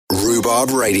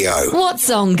Rhubarb Radio. What's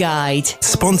on Guide?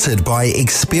 Sponsored by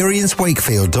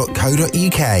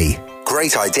experiencewakefield.co.uk.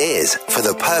 Great ideas for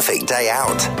the perfect day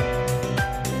out.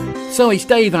 So it's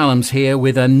Dave Allams here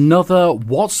with another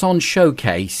What's On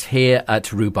showcase here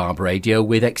at Rhubarb Radio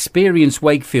with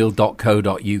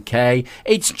experiencewakefield.co.uk.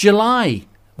 It's July.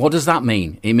 What does that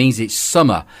mean? It means it's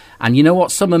summer. And you know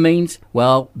what summer means?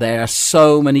 Well, there are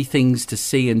so many things to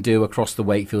see and do across the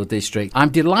Wakefield district. I'm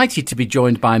delighted to be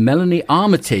joined by Melanie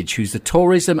Armitage, who's the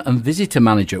Tourism and Visitor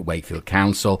Manager at Wakefield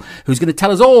Council, who's going to tell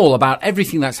us all about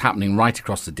everything that's happening right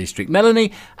across the district.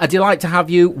 Melanie, a delight to have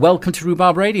you. Welcome to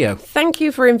Rhubarb Radio. Thank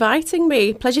you for inviting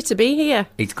me. Pleasure to be here.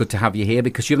 It's good to have you here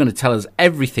because you're going to tell us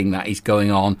everything that is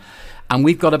going on. And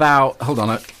we've got about, hold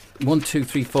on, 1, 2,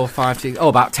 3, 4, 5, 6,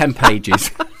 about 10 pages.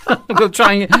 We'll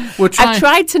try. I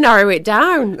tried to narrow it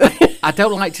down. I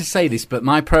don't like to say this, but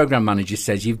my program manager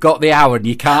says you've got the hour and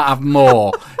you can't have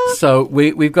more. So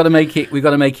we've got to make it. We've got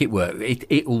to make it work.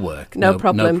 It'll work. No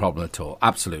problem. No problem at all.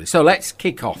 Absolutely. So let's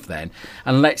kick off then,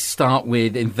 and let's start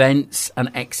with events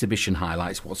and exhibition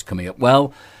highlights. What's coming up?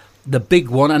 Well, the big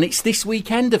one, and it's this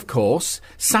weekend, of course,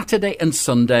 Saturday and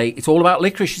Sunday. It's all about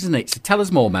licorice, isn't it? So tell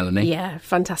us more, Melanie. Yeah,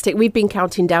 fantastic. We've been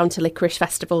counting down to Licorice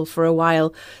Festival for a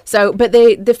while. But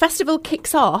the festival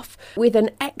kicks off with an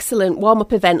excellent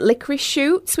warm-up event, Licorice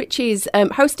Shoots, which is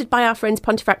hosted by our friends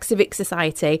Pontefract Civic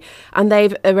Society. And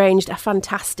they've arranged a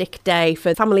fantastic day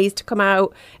for families to come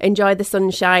out, enjoy the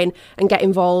sunshine and get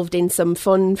involved in some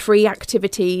fun, free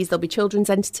activities. There'll be children's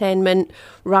entertainment,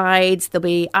 rides, there'll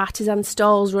be artisan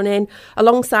stalls running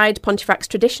alongside Pontefract's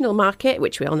traditional market,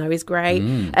 which we all know is great.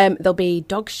 There'll be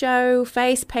dog show,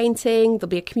 face painting, there'll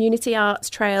be a community arts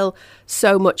trail,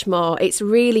 so much more. It's a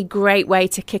really great way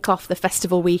to kick off the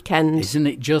festival weekend. Isn't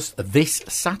it just this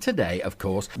Saturday, of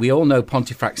course? We all know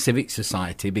Pontefract Civic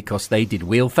Society because they did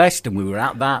Wheelfest and we were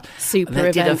at that. Super They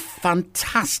event. did a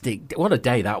fantastic, what a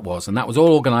day that was. And that was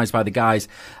all organised by the guys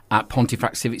at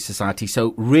Pontefract Civic Society.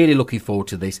 So really looking forward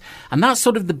to this. And that's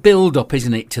sort of the build-up,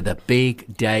 isn't it, to the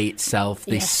big day itself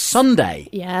this Sunday.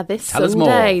 Yeah, Tell us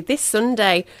more. This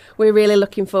Sunday, we're really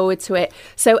looking forward to it.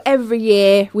 So every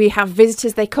year we have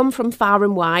visitors, they come from far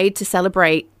and wide to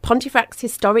celebrate Pontefract's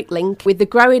historic link with the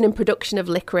growing and production of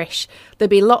licorice. There'll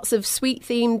be lots of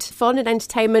sweet-themed fun and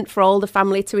entertainment for all the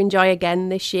family to enjoy again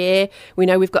this year. We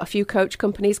know we've got a few coach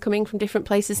companies coming from different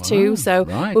places too, so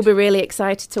we'll be really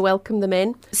excited to welcome them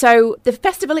in. So the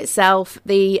festival itself,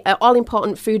 the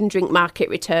all-important food and drink market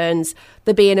returns.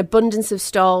 There'll be an abundance of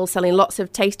stalls selling lots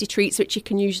of tasty treats, which you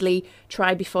can usually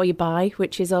try before you buy,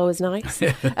 which is always nice.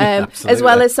 As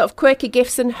well as sort of quirky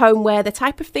gifts and homeware, the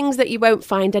type of things that you won't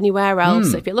find anywhere else.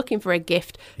 So if you're looking for a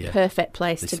gift, perfect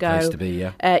place to go. Place to be,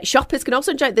 shoppers can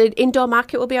also enjoy, the indoor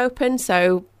market will be open,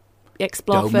 so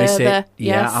explore Don't further. miss it. Yes.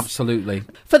 Yeah, absolutely.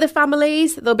 For the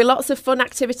families, there'll be lots of fun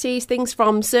activities, things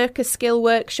from circus skill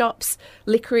workshops,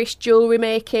 licorice jewellery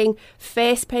making,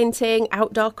 face painting,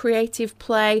 outdoor creative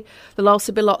play. There'll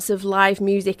also be lots of live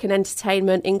music and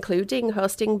entertainment, including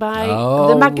hosting by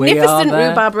the magnificent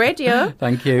Rhubarb Radio.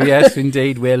 Thank you. Yes,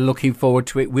 indeed. We're looking forward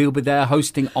to it. We'll be there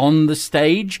hosting on the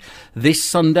stage this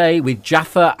Sunday with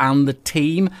Jaffa and the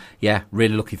team. Yeah,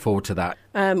 really looking forward to that.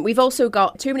 We've also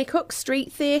got Too Many Cooks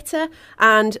Street Theatre,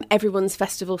 and everyone's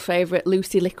festival favourite,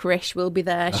 Lucy Licorice, will be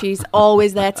there. She's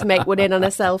always there to make one in on a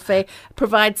selfie,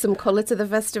 provide some colour to the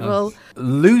festival.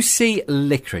 Lucy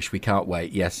Licorice, we can't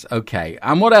wait. Yes, okay.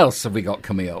 And what else have we got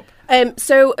coming up?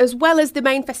 So as well as the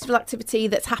main festival activity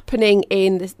that's happening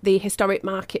in the historic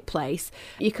marketplace,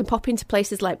 you can pop into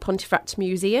places like Pontefract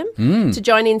Museum to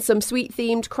join in some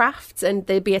sweet-themed crafts, and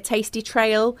there'll be a tasty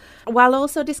trail, while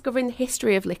also discovering the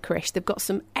history of licorice. They've got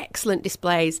some excellent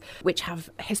displays which have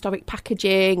historic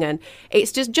packaging, and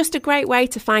it's just a great way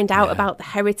to find out about the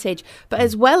heritage. But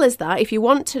as well as that, if you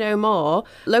want to know more,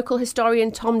 local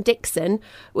historian Tom Dixon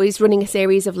was running a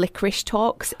series of licorice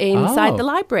talks inside the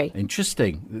library.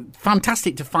 Interesting.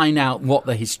 Fantastic to find out what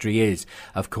the history is,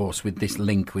 of course, with this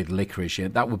link with licorice. Yeah,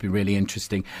 that would be really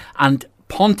interesting. And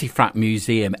Pontefract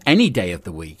Museum, any day of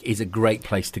the week, is a great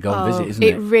place to go and visit, isn't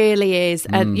it? It really is.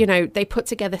 And, you know, they put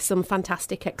together some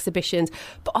fantastic exhibitions,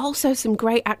 but also some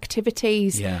great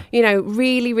activities. Yeah. You know,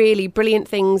 really, really brilliant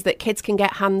things that kids can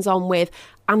get hands-on with,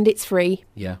 and it's free.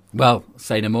 Yeah. Well,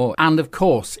 say no more. And, of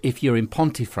course, if you're in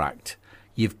Pontefract,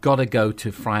 you've got to go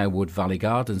to Friarwood Valley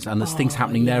Gardens, and there's things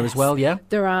happening there as well, yeah?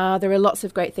 There are lots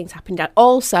of great things happening down.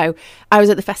 Also, I was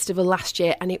at the festival last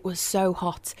year and it was so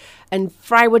hot. And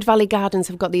Friarwood Valley Gardens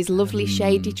have got these lovely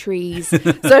shady trees.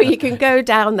 So you can go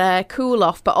down there, cool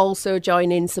off, but also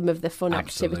join in some of the fun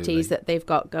activities that they've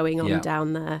got going on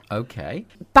down there. Okay.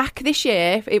 Back this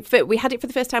year, we had it for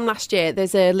the first time last year,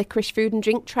 there's a licorice food and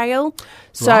drink trail.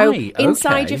 So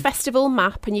inside your festival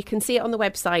map, and you can see it on the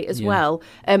website as well,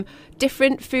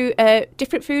 different food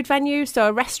venues,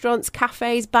 so restaurants,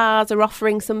 cafes, bars are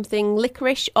offering something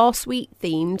licorice or sweet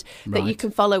themed that you can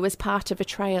follow as part of a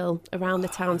trail around the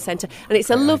town centre, and it's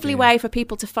a lovely way for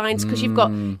people to find, because you've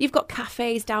got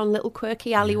cafes down little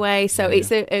quirky alleyway, so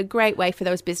it's a great way for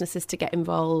those businesses to get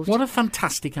involved. What a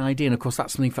fantastic idea, and of course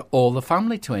that's something for all the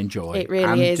family to enjoy. It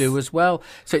really is. And do as well.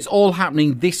 So it's all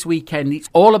happening this weekend. It's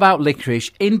all about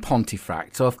licorice in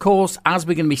Pontefract. So of course, as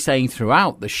we're going to be saying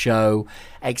throughout the show,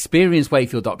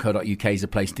 experiencewakefield.co.uk is a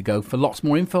place to go for lots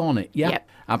more info on it. Yeah, yep.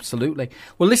 Absolutely.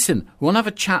 Well, listen, we want to have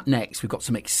a chat next. We've got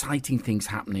some exciting things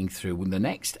happening through. And the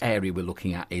next area we're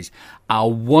looking at is our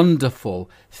wonderful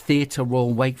Theatre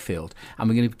Royal Wakefield. And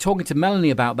we're going to be talking to Melanie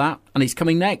about that. And it's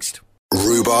coming next.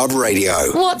 Rhubarb Radio.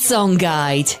 What's on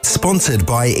Guide? Sponsored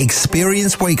by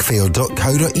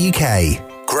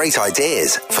experiencewakefield.co.uk. Great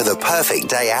ideas for the perfect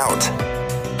day out.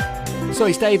 So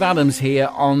it's Dave Adams here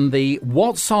on the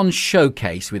What's On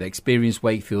Showcase with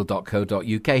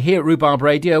experiencewakefield.co.uk here at Rhubarb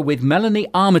Radio with Melanie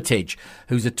Armitage,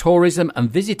 who's a tourism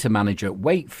and visitor manager at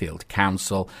Wakefield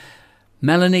Council.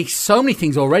 Melanie, so many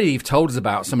things already you've told us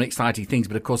about, some exciting things,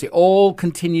 but of course it all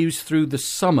continues through the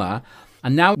summer.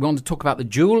 And now we want to talk about the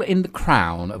jewel in the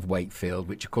crown of Wakefield,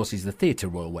 which of course is the Theatre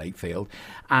Royal Wakefield,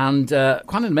 and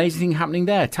quite an amazing thing happening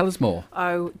there. Tell us more.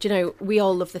 Oh, do you know, we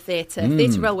all love the theatre.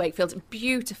 Theatre Royal Wakefield's a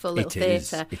beautiful little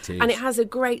theatre. It is. And it has a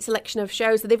great selection of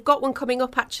shows. They've got one coming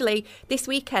up actually this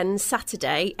weekend,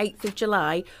 Saturday, 8th of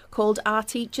July, called Our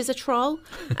Teacher's a Troll.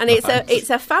 And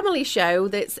it's a family show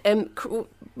that's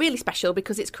really special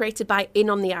because it's created by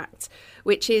In on the Act,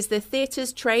 which is the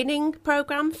theatre's training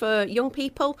programme for young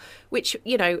people, which,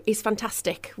 you know, is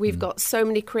fantastic. We've got so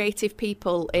many creative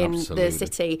people in the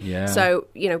city. Yeah. So,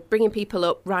 you know, bringing people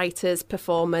up, writers,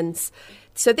 performance.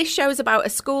 So this show is about a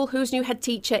school whose new head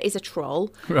teacher is a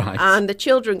troll. Right. And the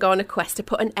children go on a quest to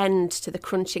put an end to the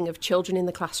crunching of children in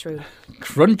the classroom.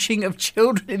 Crunching of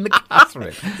children in the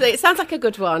classroom. So it sounds like a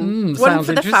good one. One Sounds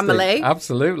for the family.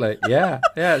 Absolutely. Yeah.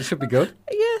 Yeah, it should be good.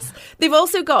 Yes. They've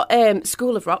also got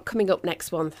School of Rock coming up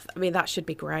next month. I mean, that should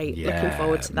be great. Yeah, looking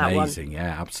forward to that one. Amazing.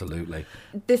 Yeah, absolutely.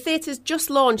 The theatre's just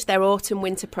launched their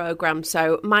autumn-winter programme,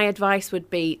 so my advice would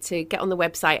be to get on the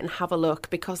website and have a look,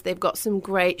 because they've got some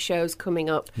great shows coming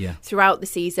up throughout the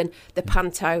season. The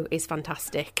Panto is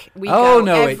fantastic. We go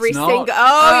every it's not. single.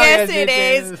 Oh, yes, it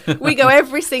is. We go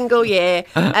every single year.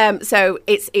 So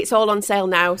it's all on sale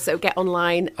now. So get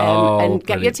online and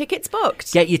get your tickets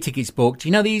booked. Get your tickets booked.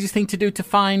 You know the easiest thing to do to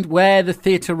find where the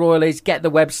Theatre Royal is? Get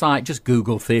the website. Just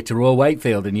Google Theatre Royal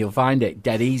Wakefield and you'll find it.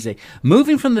 Dead easy.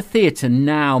 Moving from the theatre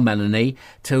now, Melanie,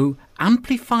 to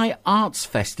Amplify Arts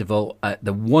Festival at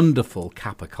the wonderful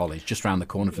Kappa College, just round the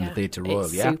corner from the Theatre Royal.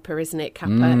 It's super, isn't it,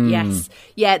 Kappa? Yes.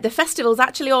 Yeah, the festival's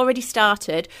actually already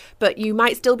started, but you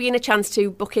might still be in a chance to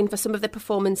book in for some of the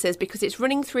performances because it's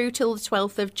running through till the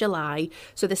 12th of July,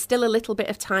 so there's still a little bit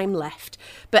of time left.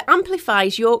 But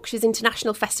Amplify's Yorkshire's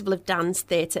International Festival of Dance,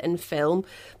 Theatre and Film,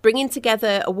 bringing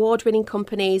together award-winning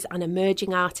companies and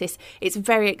emerging artists. It's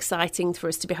very exciting for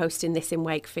us to be hosting this in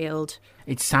Wakefield.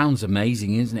 It sounds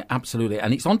amazing, isn't it? Absolutely.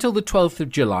 And it's on till the 12th of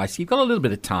July, so you've got a little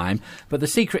bit of time. But the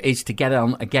secret is to get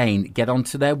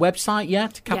onto their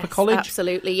website, to Kappa College?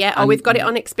 Absolutely, yeah. We've got it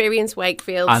on Experience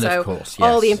Wakefield, and so of course,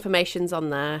 all the information's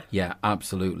on there. Yeah,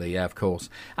 absolutely, yeah, of course.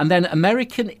 And then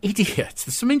American Idiots.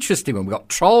 There's some interesting one. We've got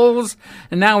trolls,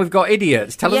 and now we've got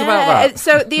idiots. Tell us about that.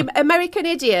 So the American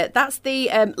Idiot, that's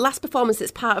the last performance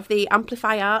that's part of the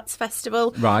Amplify Arts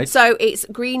Festival. Right. So it's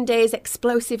Green Day's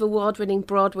explosive award-winning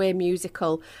Broadway musical,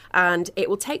 and it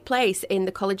will take place in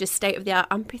the college's state-of-the-art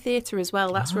amphitheatre as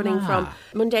well. That's running from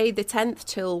Monday the 10th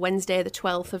till Wednesday the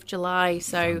 12th of July.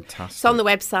 So fantastic. It's on the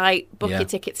website. Book your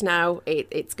tickets now.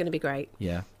 It's going to be great.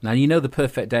 Yeah. Now, you know the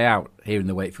perfect day out here in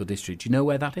the Wakefield district. Do you know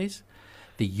where that is?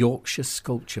 The Yorkshire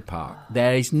Sculpture Park.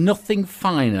 There is nothing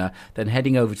finer than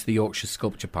heading over to the Yorkshire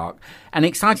Sculpture Park. And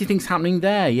exciting things happening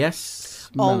there, yes?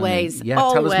 Melanie? Always.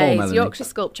 Tell us more, Melanie. Yorkshire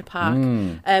Sculpture Park.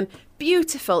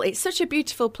 Beautiful. It's such a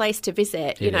beautiful place to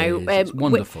visit. It's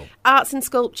wonderful. Arts and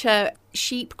sculpture,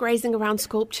 sheep grazing around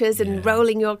sculptures and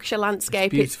rolling Yorkshire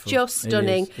landscape. It's just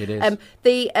stunning. It is.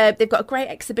 They've got a great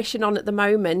exhibition on at the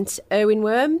moment. Erwin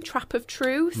Worm, Trap of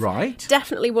Truth. Right.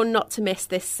 Definitely one not to miss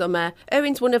this summer.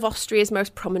 Erwin's one of Austria's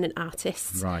most prominent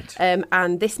artists. Right.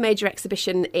 And this major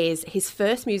exhibition is his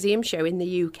first museum show in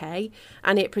the UK,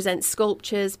 and it presents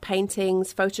sculptures,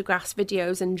 paintings, photographs,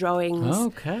 videos and drawings.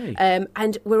 Okay.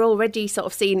 And we're already sort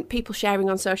of seeing people sharing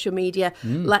on social media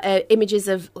images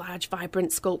of large,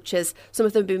 vibrant sculptures. Some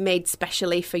of them have been made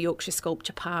specially for Yorkshire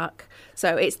Sculpture Park.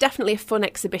 So it's definitely a fun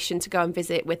exhibition to go and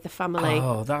visit with the family.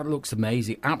 Oh, that looks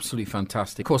amazing. Absolutely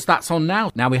fantastic. Of course, that's on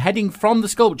now. Now we're heading from the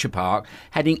Sculpture Park,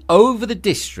 heading over the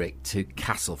district to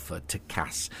Castleford, to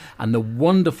Cass, and the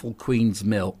wonderful Queen's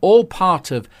Mill, all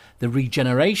part of the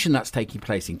regeneration that's taking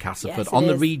place in Castleford. Yes, on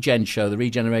the is. Regen show, the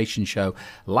regeneration show.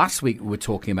 Last week we were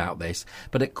talking about this.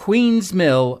 But at Queen's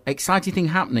Mill, exciting thing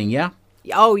happening, yeah?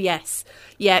 Oh, yes.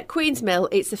 Yeah, Queen's Mill,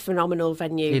 it's a phenomenal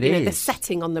venue. It is. The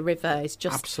setting on the river is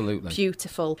just absolutely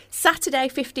beautiful. Saturday,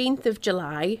 15th of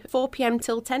July, 4pm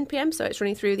till 10pm, so it's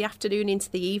running through the afternoon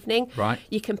into the evening. Right.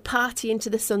 You can party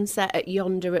into the sunset at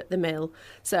Yonder at the Mill.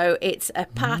 So it's a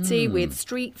party with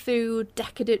street food,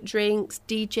 decadent drinks,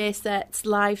 DJ sets,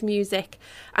 live music,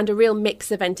 and a real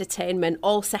mix of entertainment,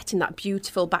 all set in that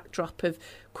beautiful backdrop of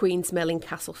Queen's Mill in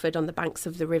Castleford on the banks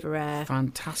of the River Aire.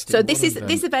 Fantastic. So this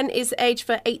event is age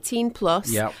for 18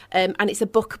 plus, and it's a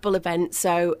bookable event.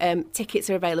 So tickets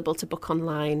are available to book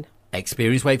online.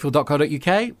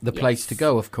 ExperienceWakefield.co.uk, the place to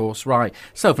go, of course. Right.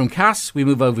 So from Cass, we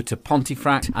move over to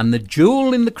Pontefract, and the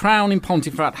jewel in the crown in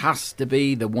Pontefract has to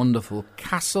be the wonderful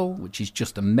castle, which is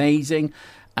just amazing.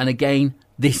 And again,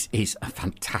 this is a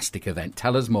fantastic event.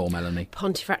 Tell us more, Melanie.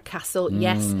 Pontefract Castle,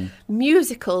 yes.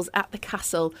 Musicals at the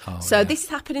castle. This is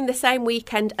happening the same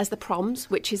weekend as the Proms,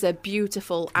 which is a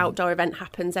beautiful outdoor event,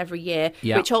 happens every year,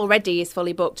 which already is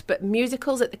fully booked. But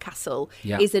musicals at the castle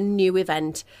is a new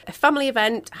event. A family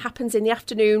event happens in the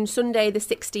afternoon, Sunday the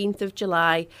 16th of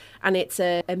July, and it's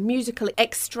a musical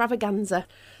extravaganza.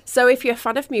 So if you're a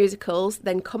fan of musicals,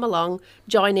 then come along,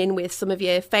 join in with some of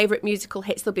your favourite musical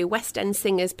hits. There'll be West End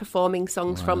singers performing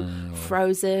songs from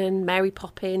Frozen, Mary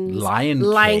Poppins, Lion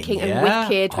King and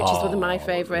Wicked, which is one of my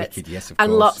favourites, Wicked, yes, of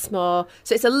and course. lots more.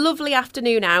 So it's a lovely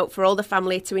afternoon out for all the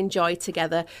family to enjoy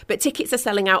together. But tickets are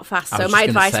selling out fast, so my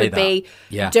advice would be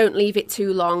don't leave it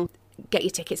too long. Get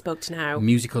your tickets booked now.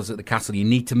 Musicals at the castle. You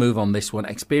need to move on this one.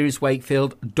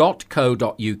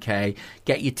 ExperienceWakefield.co.uk.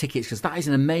 Get your tickets, because that is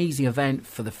an amazing event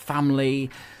for the family,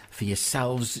 for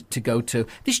yourselves to go to.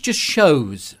 This just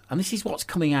shows, and this is what's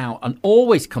coming out and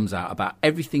always comes out about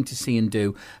everything to see and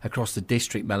do across the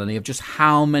district, Melanie, of just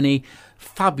how many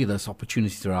fabulous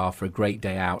opportunities there are for a great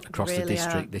day out across the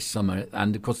district this summer.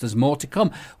 And of course, there's more to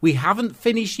come. We haven't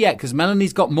finished yet, because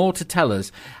Melanie's got more to tell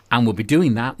us, and we'll be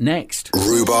doing that next.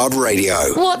 Rhubarb Radio.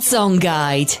 What's on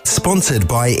Guide? Sponsored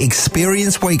by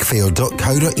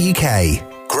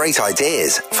ExperienceWakefield.co.uk. Great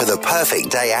ideas for the perfect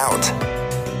day out.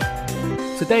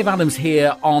 So Dave Adams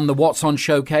here on the What's On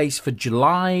Showcase for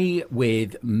July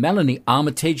with Melanie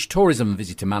Armitage, Tourism and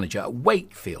Visitor Manager at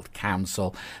Wakefield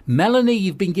Council. Melanie,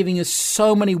 you've been giving us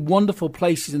so many wonderful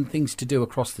places and things to do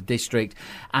across the district,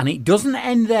 and it doesn't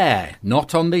end there,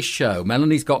 not on this show.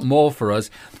 Melanie's got more for us.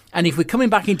 And if we're coming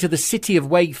back into the city of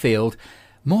Wakefield,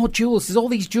 more jewels. There's all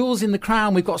these jewels in the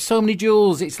crown. We've got so many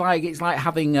jewels. It's like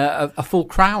having a full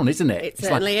crown, isn't it? It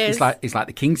certainly is. It's like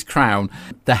the King's Crown,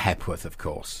 the Hepworth, of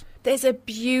course. There's a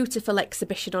beautiful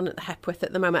exhibition on at the Hepworth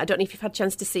at the moment. I don't know if you've had a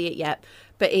chance to see it yet,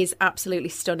 but it is absolutely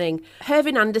stunning.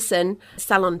 Hervin Anderson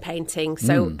salon painting.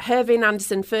 So Hervin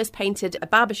Anderson first painted a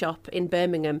barbershop in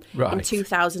Birmingham in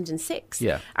 2006.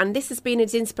 Yeah. And this has been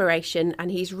his inspiration,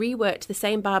 and he's reworked the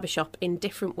same barbershop in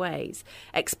different ways,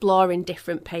 exploring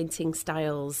different painting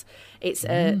styles. It's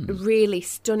a really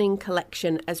stunning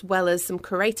collection, as well as some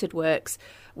curated works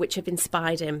which have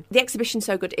inspired him. The exhibition's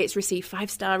so good, it's received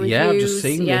 5-star reviews. Yeah, I've just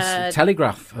seen this.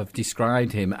 Telegraph have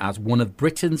described him as one of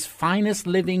Britain's finest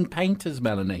living painters,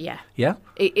 Melanie. Yeah. Yeah?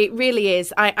 It really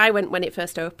is. I went when it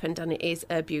first opened, and it is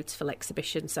a beautiful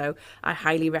exhibition, so I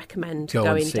highly recommend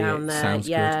going down there. Sounds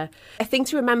good. A thing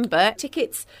to remember,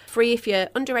 tickets free if you're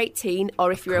under 18,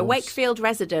 or if you're a Wakefield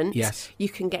resident, you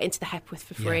can get into the Hepworth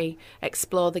for free,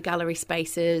 explore the gallery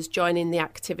spaces, join in the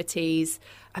activities.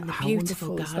 And the How beautiful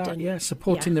wonderful is that? garden. Yeah,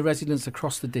 supporting the residents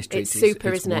across the district. It's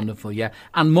super, isn't it? Wonderful, yeah.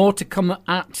 And more to come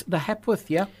at the Hepworth,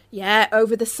 yeah? Yeah,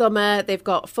 over the summer, they've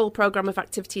got a full programme of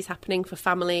activities happening for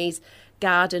families,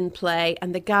 garden play,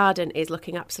 and the garden is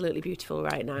looking absolutely beautiful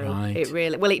right now. Right. It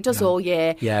really, well, it does all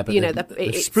year. Yeah, but they've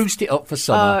it's spruced it up for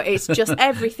summer. Oh, it's just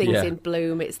everything's Yeah. in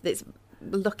bloom. It's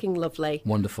looking lovely.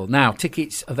 Wonderful. Now,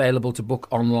 tickets available to book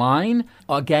online.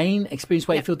 Again,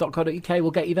 experiencewakefield.co.uk will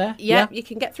get you there. Yeah, you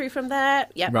can get through from there.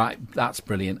 Yeah. Right, that's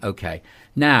brilliant. Okay.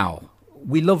 Now,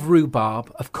 we love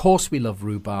rhubarb. Of course we love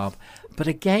rhubarb. But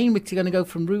again, we're going to go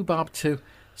from rhubarb to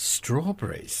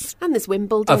strawberries. And there's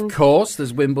Wimbledon. Of course,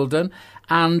 there's Wimbledon.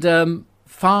 And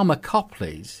Farmer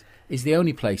Copley's is the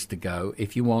only place to go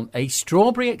if you want a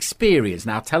strawberry experience.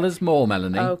 Now, tell us more,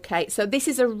 Melanie. Okay, so this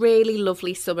is a really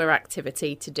lovely summer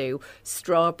activity to do,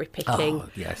 strawberry picking. Oh,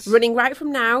 yes. Running right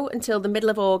from now until the middle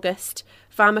of August,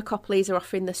 Farmer Copley's are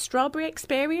offering the strawberry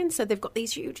experience. So they've got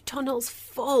these huge tunnels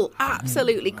full,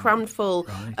 absolutely crammed full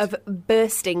of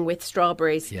bursting with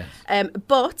strawberries. Yes.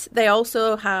 But they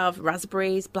also have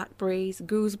raspberries, blackberries,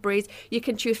 gooseberries. You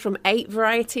can choose from 8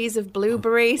 varieties of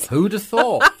blueberries. Who'd have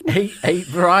thought? eight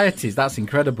varieties. That's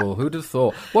incredible. Who'd have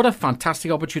thought? What a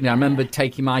fantastic opportunity. I remember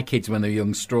taking my kids when they were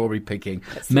young strawberry picking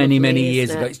many years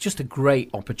ago. It's just a great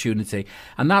opportunity.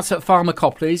 And that's at Farmer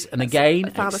Copley's. And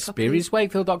again,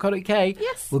 experiencewakefield.co.uk.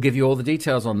 Yes. We'll give you all the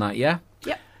details on that, yeah?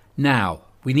 Yep. Now,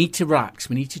 we need to relax.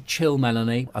 We need to chill,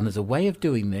 Melanie. And there's a way of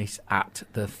doing this at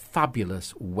the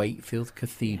fabulous Wakefield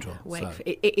Cathedral. So,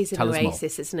 It is an tell us more.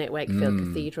 oasis, isn't it, Wakefield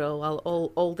Cathedral? While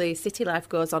all the city life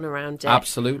goes on around it.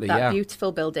 Absolutely, that yeah.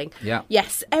 beautiful building. Yeah.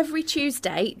 Yes, every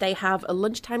Tuesday they have a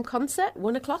lunchtime concert,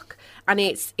 1:00, and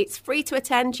it's free to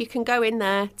attend. You can go in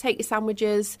there, take your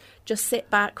sandwiches, just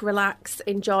sit back, relax,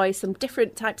 enjoy some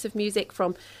different types of music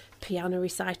from piano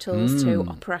recitals to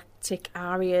operatic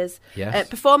arias. Yes.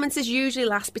 Performances usually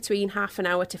last between half an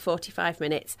hour to 45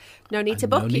 minutes. No need to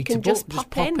book. You can just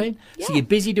pop in. Yeah. So you're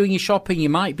busy doing your shopping. You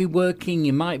might be working.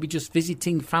 You might be just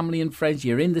visiting family and friends.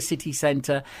 You're in the city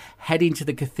centre, heading to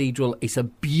the cathedral. It's a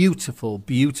beautiful,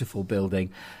 beautiful building.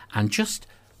 And just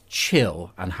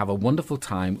chill and have a wonderful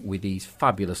time with these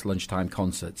fabulous lunchtime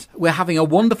concerts. We're having a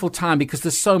wonderful time because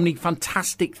there's so many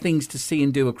fantastic things to see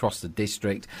and do across the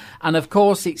district. And of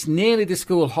course, it's nearly the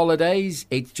school holidays.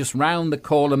 It's just round the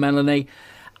corner, Melanie.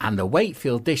 And the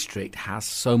Wakefield district has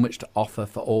so much to offer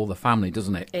for all the family,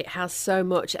 doesn't it? It has so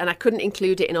much, and I couldn't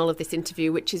include it in all of this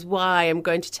interview, which is why I'm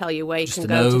going to tell you where you Just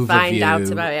can an go to find overview out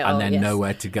about it all. and then Yes. know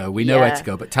where to go. We know where to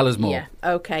go, but tell us more. Yeah,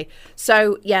 okay.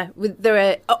 So,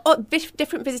 there are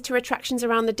different visitor attractions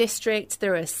around the district.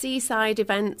 There are seaside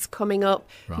events coming up,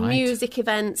 music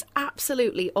events,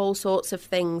 absolutely all sorts of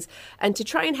things. And to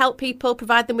try and help people,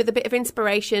 provide them with a bit of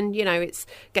inspiration, it's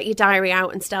get your diary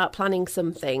out and start planning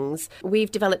some things. We've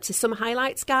developed a summer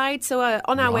highlights guide. So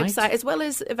on our website, as well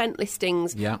as event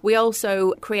listings, we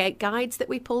also create guides that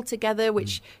we pull together,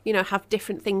 which, have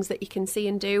different things that you can see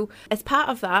and do. As part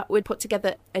of that, we'd put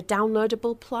together a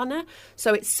downloadable planner.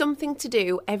 So it's something to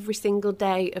do every single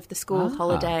day of the school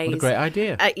holidays. What a great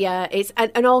idea.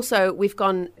 And also we've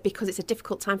gone, because it's a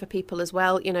difficult time for people as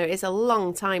well, it's a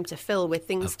long time to fill with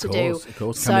things to do. Of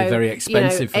course, can be very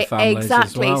expensive for families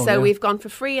exactly. as well. So we've gone for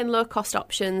free and low cost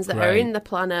options that are in the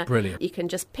planner. Brilliant. You can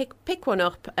just pick one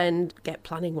up and get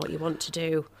planning what you want to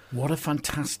do. What a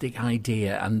fantastic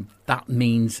idea. And that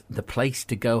means the place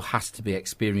to go has to be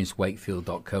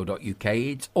experiencewakefield.co.uk.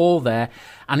 It's all there.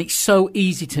 And it's so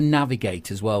easy to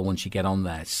navigate as well once you get on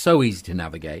there. So easy to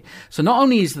navigate. So not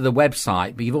only is there the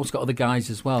website, but you've also got other guides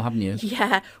as well, haven't you?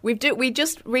 Yeah, we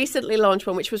just recently launched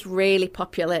one which was really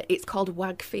popular. It's called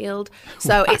Wagfield.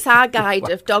 So it's our guide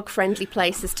of dog-friendly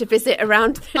places to visit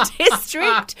around the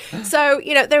district. So,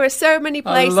 there are so many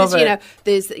places,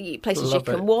 there's places you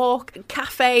can walk,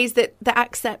 cafes that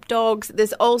accept dogs.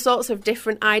 There's all sorts of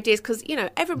different ideas because,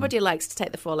 everybody likes to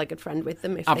take the four-legged friend with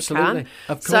them if they can.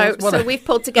 Of course. So we've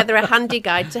pulled together a handy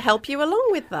guide to help you along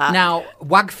with that. Now,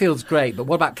 Wagfield's great, but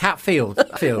what about Catfield?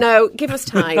 No, give us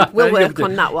time. We'll work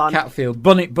on that one. Catfield,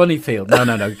 Bunnyfield.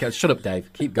 No. Shut up,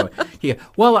 Dave. Keep going. Here.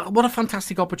 Well, what a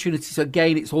fantastic opportunity. So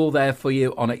again, it's all there for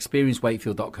you on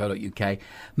experiencewakefield.co.uk.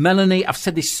 Melanie, I've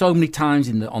said this so many times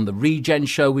on the Regen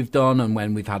show we've done and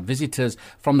when we've had visitors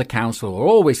from the council or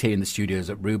always here in the studios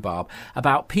at Rhubarb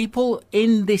about people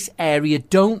in this area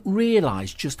don't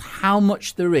realise just how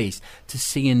much there is to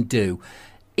see and do.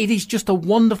 It is just a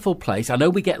wonderful place. I know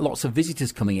we get lots of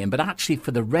visitors coming in, but actually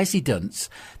for the residents,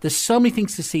 there's so many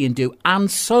things to see and do,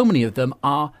 and so many of them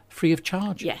are free of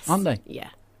charge, yes, aren't they? Yeah.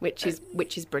 which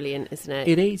is brilliant, isn't it?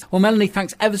 It is. Well, Melanie,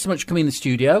 thanks ever so much for coming in the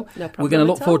studio. No problem. We're going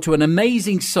to look at all. forward to an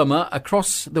amazing summer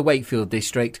across the Wakefield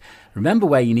district. Remember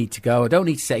where you need to go. I don't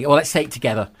need to say it. Well, let's say it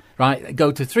together. Right,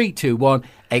 go to 3, 2, 1,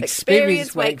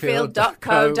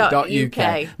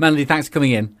 experiencewakefield.co.uk. Melanie, thanks for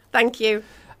coming in. Thank you.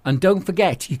 And don't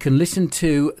forget, you can listen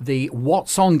to the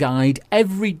What's On guide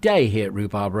every day here at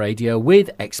Rhubarb Radio with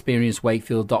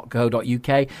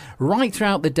experiencewakefield.co.uk. Right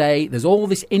throughout the day, there's all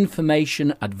this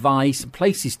information, advice,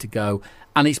 places to go,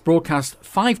 and it's broadcast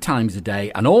 5 times a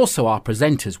day. And also our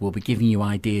presenters will be giving you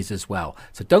ideas as well.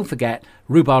 So don't forget,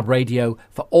 Rhubarb Radio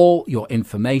for all your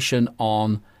information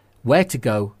on where to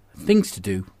go, things to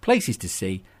do, places to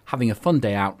see, having a fun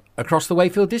day out across the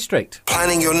Wakefield district.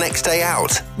 Planning your next day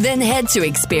out? Then head to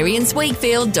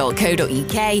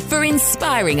experiencewakefield.co.uk for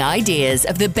inspiring ideas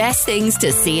of the best things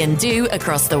to see and do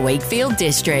across the Wakefield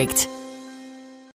district.